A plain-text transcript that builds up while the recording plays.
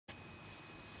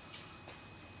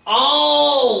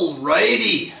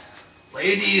Alrighty,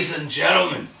 ladies and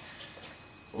gentlemen,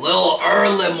 a little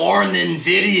early morning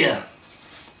video.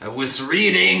 I was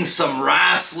reading some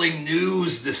wrestling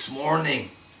news this morning,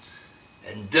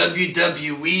 and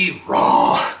WWE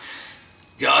Raw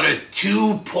got a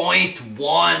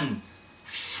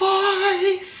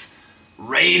 2.15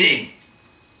 rating.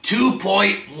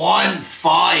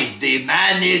 2.15. They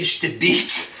managed to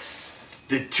beat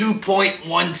the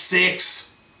 2.16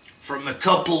 from a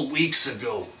couple weeks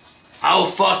ago. How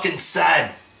fucking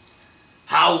sad.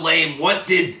 How lame. What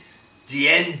did the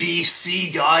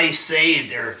NBC guy say?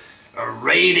 They're a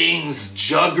ratings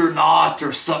juggernaut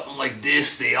or something like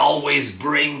this. They always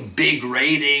bring big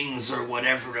ratings or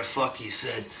whatever the fuck he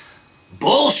said.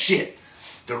 Bullshit.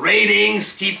 The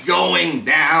ratings keep going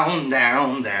down,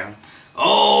 down, down.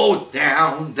 Oh,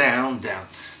 down, down, down.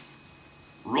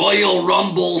 Royal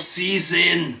Rumble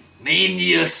season,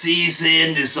 Mania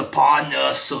season is upon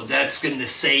us, so that's going to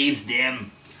save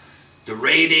them. The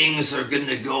ratings are going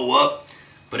to go up,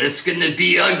 but it's going to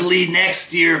be ugly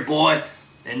next year, boy.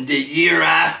 And the year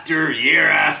after, year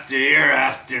after, year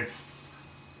after.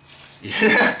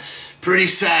 Yeah, pretty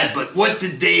sad, but what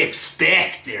did they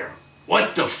expect there?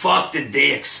 What the fuck did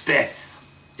they expect?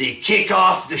 They kick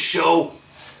off the show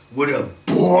with a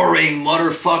boring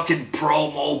motherfucking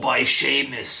promo by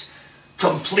Sheamus.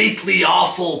 Completely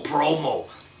awful promo.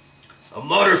 A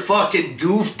motherfucking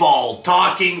goofball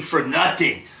talking for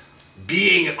nothing.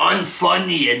 Being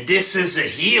unfunny, and this is a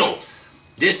heel.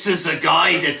 This is a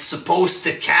guy that's supposed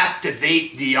to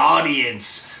captivate the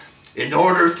audience in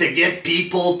order to get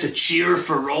people to cheer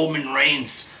for Roman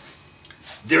Reigns.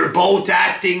 They're both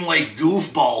acting like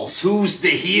goofballs. Who's the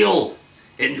heel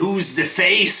and who's the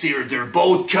face here? They're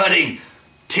both cutting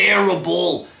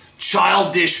terrible,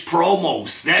 childish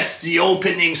promos. That's the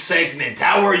opening segment.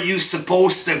 How are you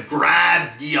supposed to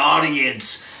grab the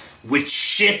audience with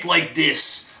shit like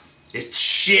this? It's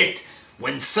shit.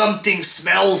 When something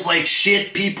smells like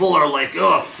shit, people are like,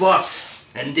 oh, fuck.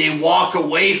 And they walk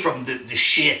away from the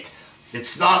shit.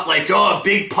 It's not like, oh, a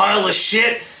big pile of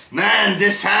shit. Man,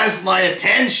 this has my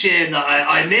attention.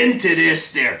 I'm into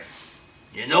this there.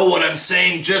 You know what I'm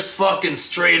saying? Just fucking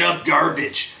straight up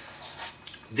garbage.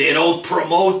 They don't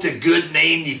promote a good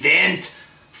main event.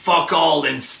 Fuck all.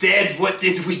 Instead, what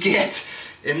did we get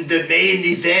in the main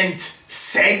event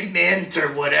segment or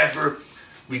whatever?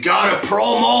 We got a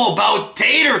promo about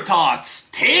tater tots.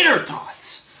 Tater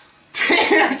tots.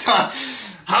 Tater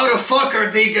tots. How the fuck are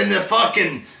they gonna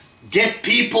fucking get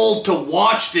people to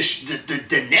watch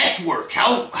the network?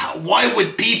 Why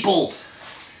would people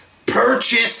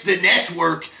purchase the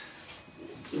network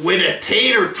with a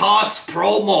tater tots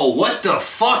promo? What the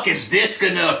fuck is this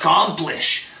gonna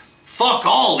accomplish? Fuck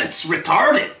all, it's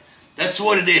retarded. That's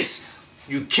what it is.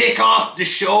 You kick off the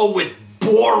show with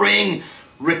boring,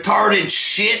 retarded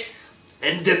shit,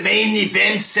 and the main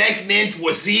event segment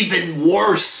was even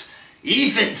worse.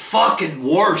 Even fucking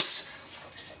worse.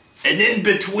 And in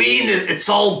between, it's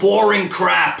all boring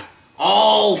crap.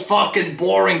 All fucking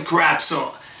boring crap.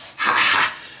 So,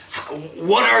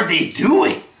 what are they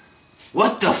doing?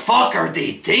 What the fuck are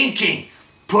they thinking?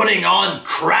 Putting on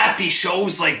crappy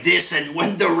shows like this, and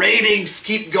when the ratings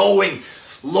keep going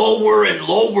lower and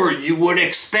lower, you would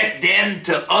expect them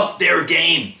to up their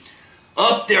game.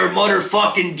 Up their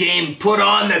motherfucking game. Put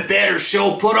on a better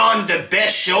show. Put on the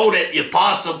best show that you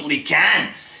possibly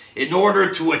can in order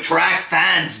to attract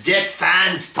fans. Get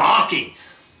fans talking.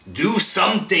 Do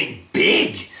something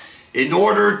big in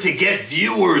order to get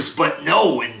viewers. But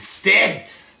no, instead,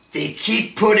 they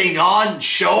keep putting on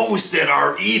shows that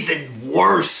are even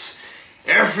worse.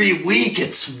 Every week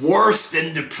it's worse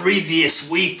than the previous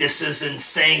week. This is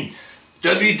insane.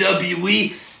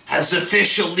 WWE has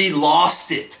officially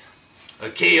lost it.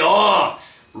 Okay,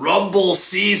 Rumble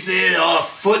season,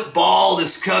 football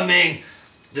is coming.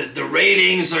 The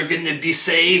ratings are going to be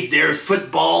saved. Their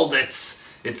football, it's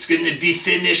going to be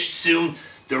finished soon.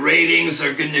 The ratings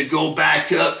are going to go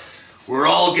back up. We're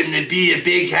all going to be a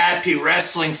big happy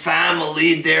wrestling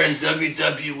family there in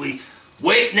WWE.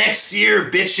 Wait next year,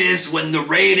 bitches, when the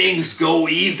ratings go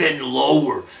even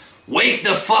lower. Wake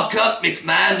the fuck up,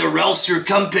 McMahon, or else your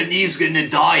company's going to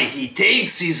die. He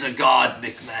thinks he's a god,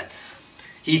 McMahon.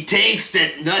 He thinks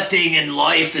that nothing in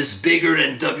life is bigger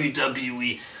than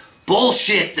WWE.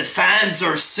 Bullshit. The fans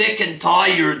are sick and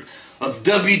tired of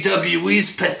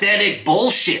WWE's pathetic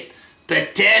bullshit.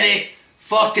 Pathetic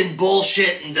fucking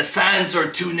bullshit, and the fans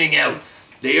are tuning out.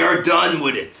 They are done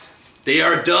with it. They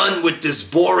are done with this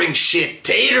boring shit.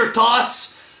 Tater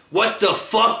tots? What the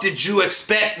fuck did you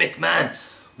expect, McMahon?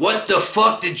 What the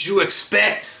fuck did you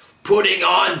expect putting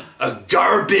on a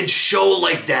garbage show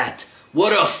like that?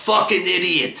 What a fucking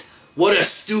idiot. What a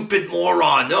stupid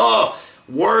moron. Oh,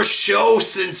 worst show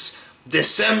since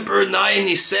December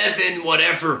 97,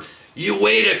 whatever. You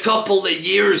wait a couple of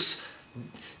years,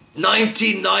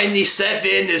 1997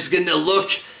 is gonna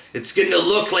look, it's gonna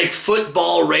look like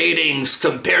football ratings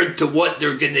compared to what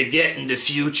they're gonna get in the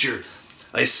future.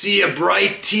 I see a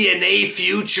bright TNA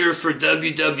future for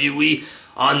WWE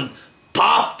on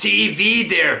Pop TV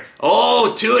there.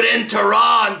 Oh, tune in to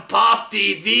Raw on Pop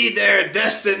TV there.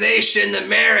 Destination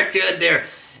America there.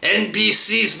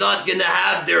 NBC's not gonna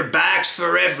have their backs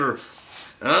forever.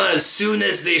 As soon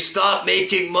as they stop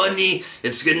making money,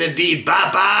 it's gonna be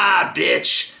bye-bye,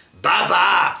 bitch.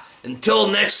 Bye-bye. Until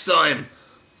next time,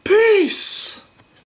 peace.